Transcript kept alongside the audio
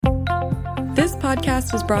This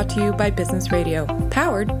podcast was brought to you by Business Radio,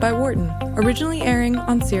 powered by Wharton, originally airing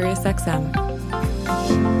on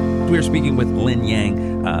SiriusXM. We are speaking with Lynn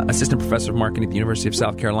Yang, assistant professor of marketing at the University of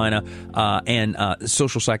South Carolina and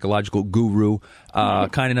social psychological guru,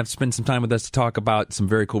 kind enough to spend some time with us to talk about some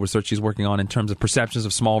very cool research she's working on in terms of perceptions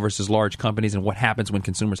of small versus large companies and what happens when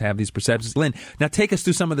consumers have these perceptions. Lynn, now take us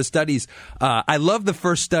through some of the studies. I love the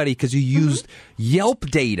first study because you used Yelp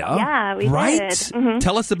data. Yeah, we right? did. Mm-hmm.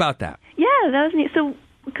 Tell us about that. Yeah, that was neat. So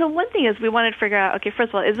one thing is we wanted to figure out, okay, first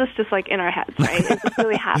of all, is this just like in our heads, right? Is this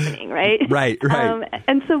really happening, right? Right.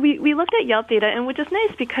 And so we looked at Yelp data, and which is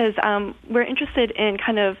nice because we're interested in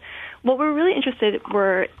kind of, what we're really interested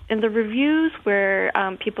were in the reviews where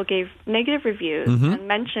people gave negative reviews and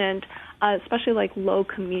mentioned especially like low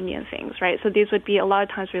communion things, right? So these would be a lot of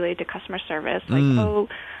times related to customer service, like,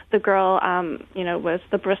 the girl, the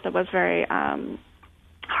barista was very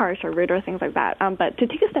harsh or rude or things like that. But to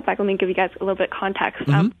take a step back, let me give you guys a little bit of context.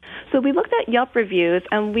 So we looked at Yelp reviews,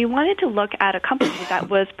 and we wanted to look at a company that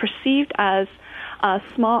was perceived as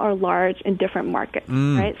small or large in different markets,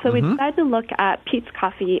 right? So we decided to look at Peet's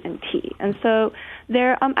Coffee and Tea. And so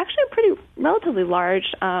they're actually a pretty relatively large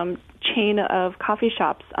chain of coffee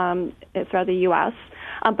shops throughout the U.S.,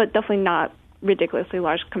 but definitely not ridiculously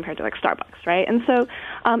large compared to like Starbucks, right? And so,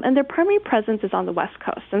 and their primary presence is on the West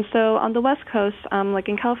Coast. And so on the West Coast, like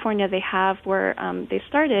in California, they have where they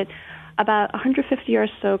started about 150 or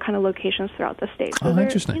so kind of locations throughout the state. So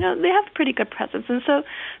interesting. They have pretty good presence, and so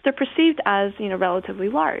they're perceived as relatively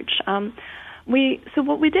large. So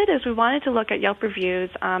what we did is we wanted to look at Yelp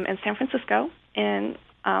reviews in San Francisco and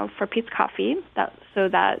for Peet's Coffee, so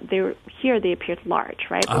that they appeared large,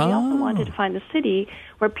 right? But we also wanted to find a city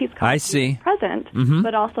where Peet's Coffee was present,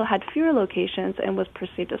 but also had fewer locations and was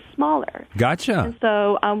perceived as smaller. Gotcha. And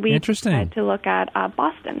so we decided to look at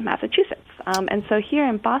Boston, Massachusetts. And so here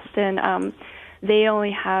in Boston, they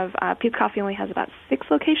only have Peet's Coffee only has about 6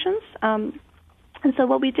 locations. And so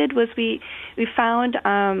what we did was we found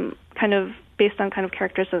kind of based on kind of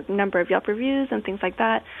characteristics, number of Yelp reviews and things like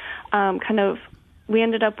that, we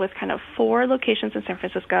ended up with kind of 4 locations in San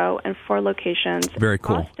Francisco and 4 locations in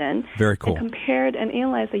Boston. Very cool. And compared and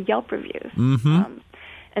analyzed the Yelp reviews.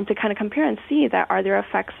 And to kind of compare and see that are there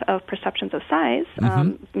effects of perceptions of size,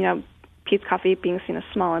 Peet's Coffee being seen as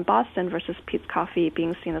small in Boston versus Peet's Coffee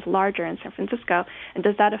being seen as larger in San Francisco, and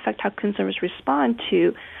does that affect how consumers respond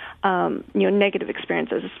to negative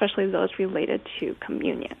experiences, especially those related to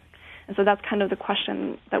communion? And so that's kind of the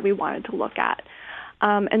question that we wanted to look at.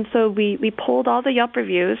 And so we pulled all the Yelp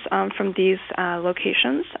reviews from these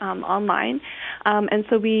locations online. And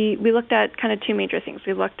so we looked at kind of 2 major things.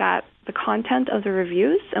 We looked at the content of the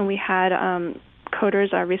reviews, and we had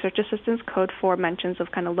coders, research assistants, code for mentions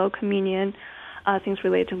of kind of low communion, things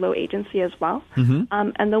related to low agency as well. And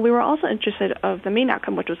then we were also interested of the main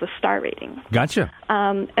outcome, which was the star rating. Gotcha.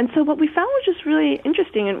 And so what we found was just really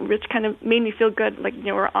interesting and which kind of made me feel good, like,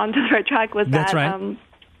 we're on to the right track, was That's right.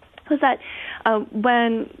 Was that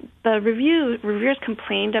when the reviewers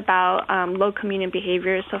complained about low communion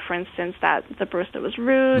behavior, so for instance that the barista was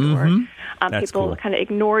rude or people kind of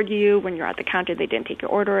ignored you when you're at the counter, they didn't take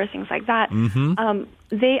your order or things like that,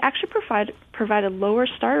 they actually provided lower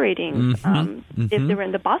star ratings if they were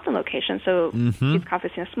in the Boston location, so Peet's Coffee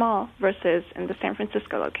is small, versus in the San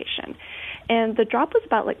Francisco location. And the drop was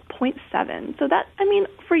about like 0.7. So that,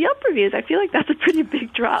 for Yelp reviews, I feel like that's a pretty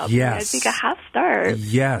big drop. Yes. I think a half star.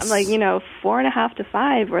 Yes. I'm like, 4.5 to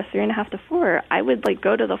 5 or 3.5 to 4. I would like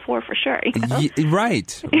go to the 4 for sure.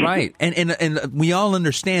 Right. And we all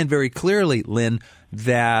understand very clearly, Lynn,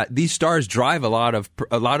 that these stars drive a lot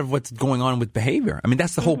of what's going on with behavior.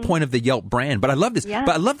 That's the whole point of the Yelp brand. But I love this. Yeah.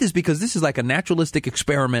 But I love this because this is like a naturalistic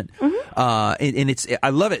experiment, and I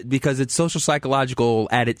love it because it's social psychological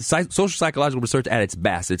research at its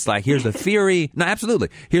best. It's like, here's a theory. No, absolutely.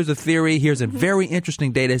 Here's a theory. Here's a very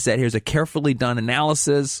interesting data set. Here's a carefully done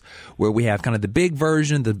analysis where we have kind of the big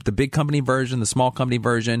version, the big company version, the small company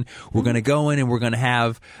version. We're going to go in and we're going to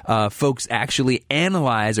have folks actually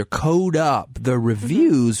analyze or code up the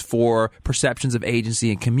reviews for perceptions of agency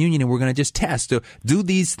and communion, and we're going to just test, do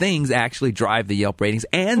these things actually drive the Yelp ratings?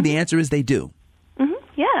 And the answer is they do.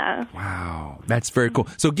 Yeah. Wow, that's very cool.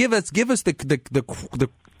 So give us the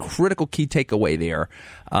critical key takeaway there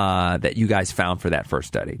that you guys found for that first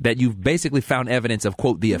study, that you've basically found evidence of,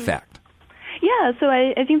 quote, the effect. Yeah, so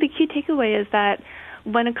I think the key takeaway is that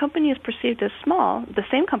when a company is perceived as small, the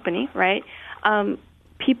same company, right,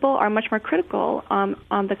 people are much more critical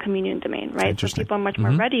on the communion domain, right? So people are much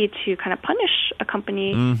more ready to kind of punish a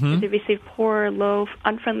company if they receive poor, low,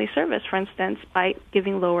 unfriendly service, for instance, by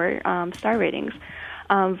giving lower star ratings.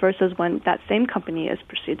 versus when that same company is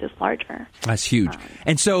perceived as larger. That's huge.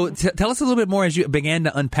 And so tell us a little bit more as you began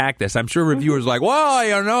to unpack this. I'm sure reviewers are like,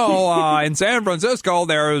 well, in San Francisco,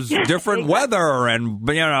 there's different weather and,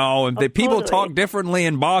 and the people talk differently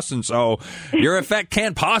in Boston, so your effect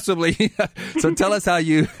can't possibly. So tell us how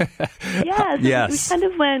you. Yes.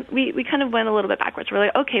 We kind of went a little bit backwards. We're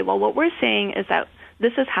like, okay, well, what we're saying is that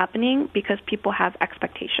this is happening because people have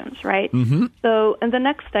expectations, right? Mm-hmm. So in the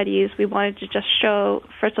next studies, we wanted to just show,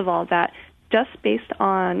 first of all, that just based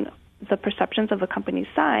on the perceptions of a company's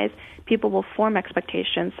size, people will form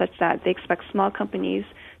expectations such that they expect small companies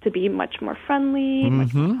to be much more friendly,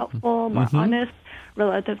 much more helpful, more honest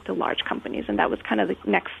relative to large companies. And that was kind of the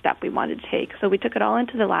next step we wanted to take. So we took it all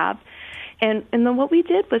into the lab. And then what we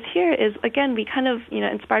did was here is, again, we kind of,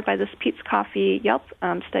 inspired by this Peet's Coffee Yelp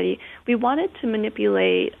study, we wanted to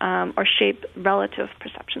manipulate or shape relative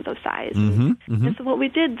perceptions of size. And so what we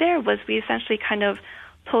did there was we essentially kind of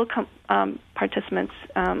told participants,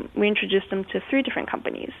 we introduced them to 3 different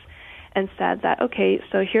companies and said that, okay,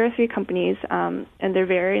 so here are 3 companies, and they're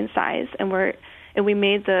vary in size, and we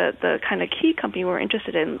made the kind of key company we're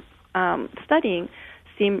interested in studying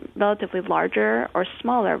seem relatively larger or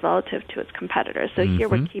smaller relative to its competitors. So here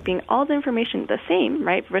we're keeping all the information the same,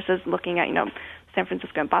 right, versus looking at, San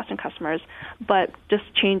Francisco and Boston customers, but just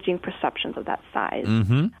changing perceptions of that size.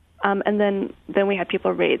 And then we had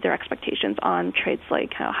people rate their expectations on traits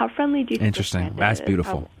like how friendly do you think Interesting. That's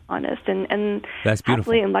beautiful. How honest. And that's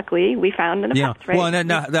beautiful. And luckily, we found an effect, right?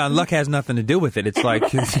 Well, luck has nothing to do with it. It's like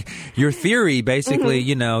your theory, basically,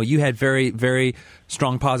 you had very, very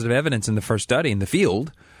strong positive evidence in the first study in the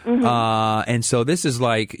field. And so this is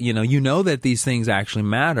like, that these things actually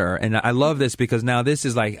matter. And I love this because now this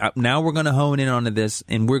is like, now we're going to hone in onto this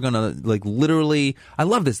and we're going to like literally, I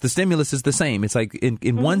love this. The stimulus is the same. It's like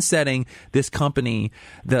in one setting, this company,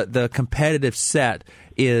 the competitive set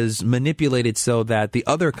is manipulated so that the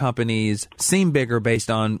other companies seem bigger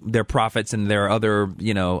based on their profits and their other,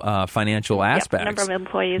 financial aspects.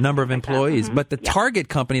 Number of employees. But the target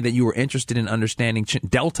company that you were interested in understanding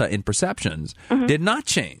delta in perceptions did not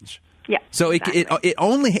change. Yeah. So exactly. it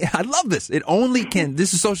only, I love this. It only can,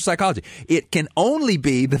 this is social psychology. It can only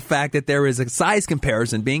be the fact that there is a size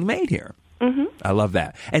comparison being made here. I love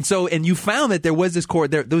that. And you found that there was this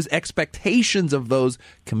those expectations of those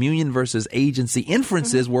communion versus agency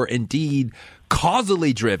inferences were indeed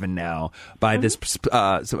causally driven now by this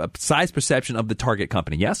size perception of the target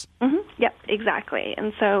company. Yes? Yep, exactly.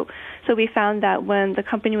 And so we found that when the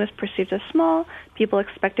company was perceived as small, people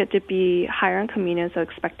expected to be higher in communion, so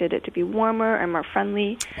expected it to be warmer and more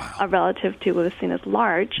friendly relative to what was seen as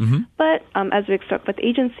large. But as we expect with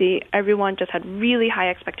agency, everyone just had really high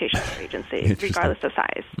expectations for agency, regardless of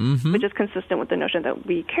size, which is consistent with the notion that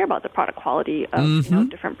we care about the product quality of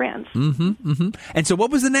different brands. And so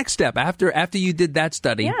what was the next step after you did that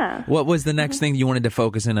study? Yeah. What was the next thing you wanted to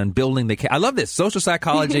focus in on building the case? I love this. Social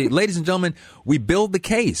psychology. Ladies and gentlemen, we build the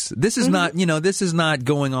case. This is not, this is not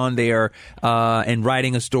going on there and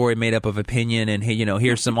writing a story made up of opinion and, hey,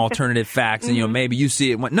 here's some alternative facts and, maybe you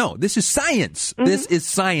see it. No, this is science. This is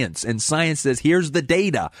science. And science says, here's the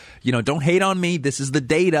data. Don't hate on me. This is the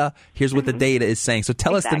data. Here's what the data is saying. So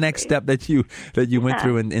tell us the next step that you went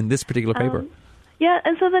through in this particular paper. Yeah,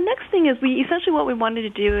 and so the next thing is what we wanted to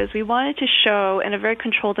do is we wanted to show in a very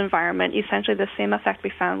controlled environment essentially the same effect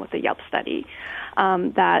we found with the Yelp study,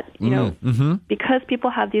 that, because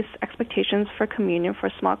people have these expectations for communion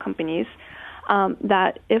for small companies,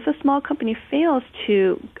 that if a small company fails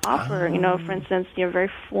to offer, for instance, very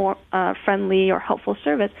friendly or helpful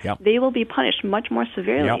service, they will be punished much more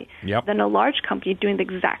severely than a large company doing the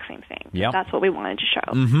exact same thing. That's what we wanted to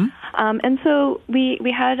show. And so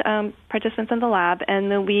we had participants in the lab,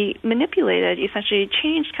 and then we manipulated, essentially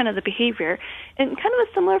changed kind of the behavior in kind of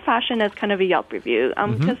a similar fashion as kind of a Yelp review.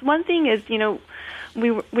 Because one thing is,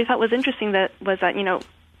 we thought was interesting was that,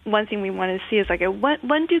 one thing we wanted to see is like,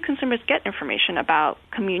 when do consumers get information about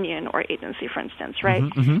communion or agency, for instance, right?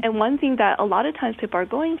 And one thing that a lot of times people are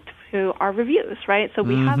going to are reviews, right? So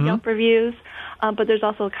we have Yelp reviews, but there's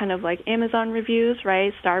also kind of like Amazon reviews,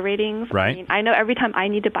 right? Star ratings. Right. I mean, I know every time I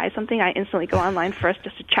need to buy something, I instantly go online first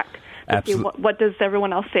just to check. What does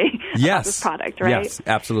everyone else say about this product, right? Yes,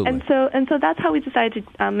 absolutely. And so that's how we decided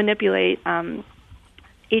to manipulate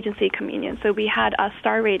agency communion. So we had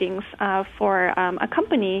star ratings for a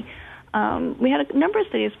company. We had a number of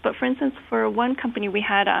studies, but for instance, for one company, we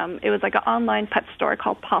had it was like an online pet store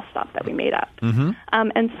called Paw Stop that we made up.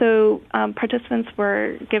 And so participants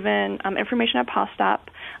were given information at Paw Stop.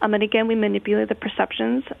 And again, we manipulated the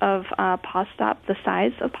perceptions of Paw Stop, the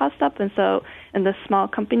size of Paw Stop. And so in the small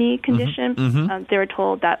company condition, they were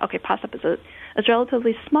told that, okay, Paw Stop is is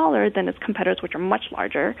relatively smaller than its competitors, which are much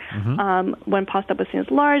larger. When PawStop was seen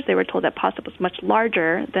as large, they were told that PawStop was much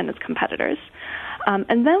larger than its competitors.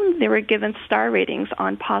 And then they were given star ratings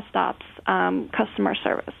on PawStop's customer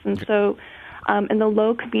service. And so in the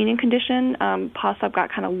low commuting condition, PawStop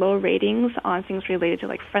got kind of low ratings on things related to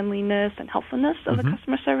like friendliness and helpfulness of the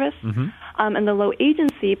customer service. In the low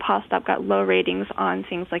agency, PawStop got low ratings on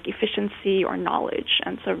things like efficiency or knowledge,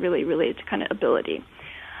 and so really related to kind of ability.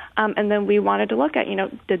 And then we wanted to look at,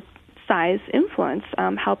 did size influence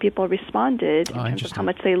how people responded in terms of how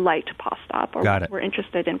much they liked PawStop or were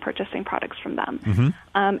interested in purchasing products from them.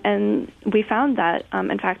 And we found that,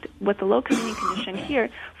 in fact, with the low commuting condition here,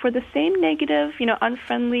 for the same negative,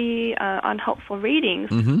 unfriendly, unhelpful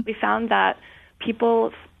ratings, we found that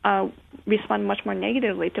people respond much more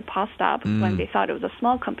negatively to PawStop when they thought it was a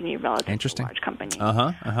small company relative to a large company.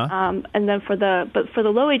 And then for the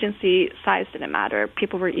low agency, size didn't matter.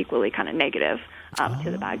 People were equally kind of negative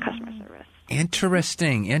to the bad customer service.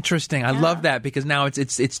 Interesting. I love that, because now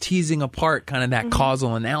it's teasing apart kind of that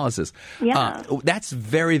causal analysis. That's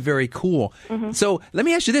very, very cool. So let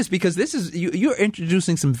me ask you this, because this is you're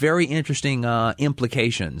introducing some very interesting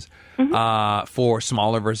implications for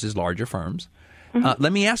smaller versus larger firms.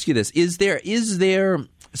 Let me ask you this: is there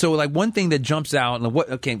so like one thing that jumps out, and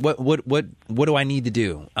what do I need to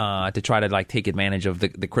do to try to like take advantage of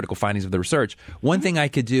the critical findings of the research? One thing I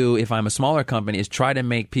could do if I'm a smaller company is try to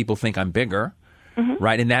make people think I'm bigger,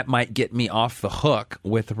 right? And that might get me off the hook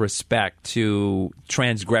with respect to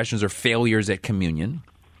transgressions or failures at communion.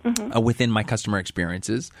 Within my customer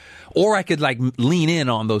experiences, or I could like lean in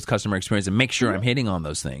on those customer experiences and make sure I'm hitting on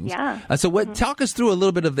those things. So talk us through a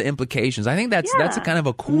little bit of the implications. I think that's a kind of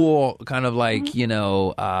a cool kind of like,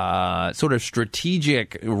 sort of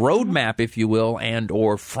strategic roadmap, if you will, and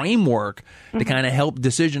or framework to kind of help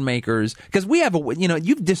decision makers. Because we have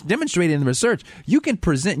you've just demonstrated in the research, you can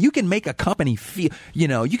make a company feel,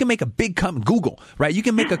 you can make a big company, Google, right? You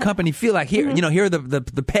can make a company feel like here are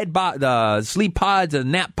the sleep pods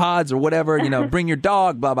and nap pods or whatever, bring your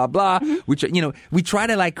dog, blah, blah, blah. Which, we try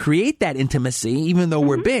to like create that intimacy even though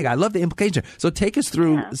we're big. I love the implication. So take us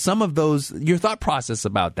through some of those, your thought process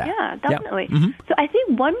about that. Yeah, definitely. So I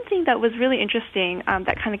think one thing that was really interesting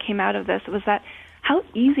that kind of came out of this was that how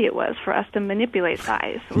easy it was for us to manipulate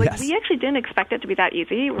size. Like we actually didn't expect it to be that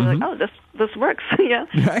easy. We're like, oh, this works.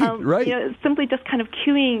 Right. Simply just kind of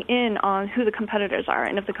cueing in on who the competitors are,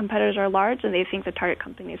 and if the competitors are large, then they think the target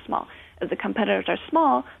company is small. If the competitors are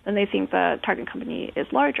small, then they think the target company is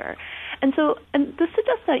larger. And this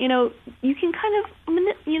suggests that you can kind of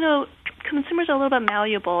consumers are a little bit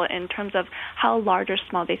malleable in terms of how large or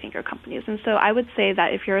small they think your company is. And so I would say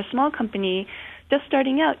that if you're a small company just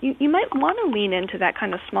starting out, you might want to lean into that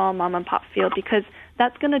kind of small mom and pop feel, because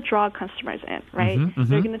that's going to draw customers in, right?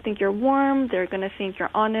 They're going to think you're warm. They're going to think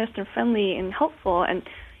you're honest and friendly and helpful. And,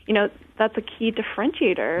 that's a key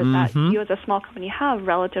differentiator that you as a small company have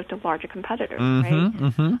relative to larger competitors, right?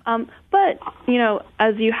 But,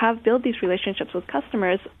 as you have built these relationships with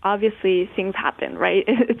customers, obviously things happen, right?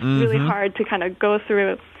 It's really hard to kind of go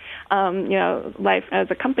through, life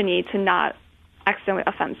as a company to not accidentally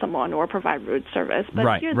offend someone or provide rude service.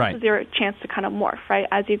 But this is your chance to kind of morph, right?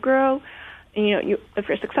 As you grow, if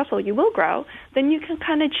you're successful, you will grow, then you can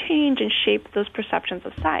kind of change and shape those perceptions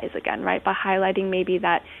of size again, right? By highlighting maybe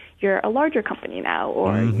that you're a larger company now,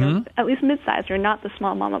 or you're at least mid-sized. You're not the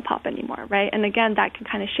small mom and pop anymore, right? And again, that can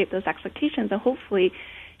kind of shape those expectations and hopefully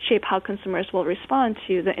shape how consumers will respond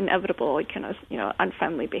to the inevitable kind of,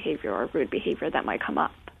 unfriendly behavior or rude behavior that might come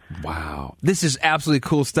up. Wow. This is absolutely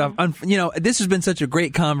cool stuff. This has been such a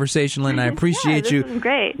great conversation, Lynn. I appreciate you. This is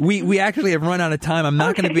great. We actually have run out of time. I'm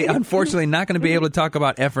not going to be, unfortunately, not going to be able to talk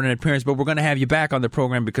about effort and appearance, but we're going to have you back on the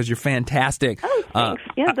program because you're fantastic. Oh, thanks.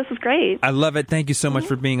 This is great. I love it. Thank you so much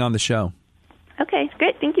for being on the show. Okay,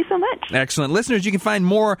 great. Thank you so much. Excellent. Listeners, you can find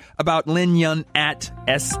more about Lynn Yun at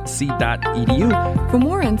sc.edu. For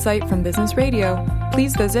more insight from Business Radio,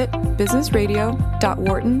 please visit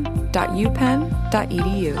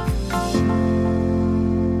businessradio.wharton.upenn.edu.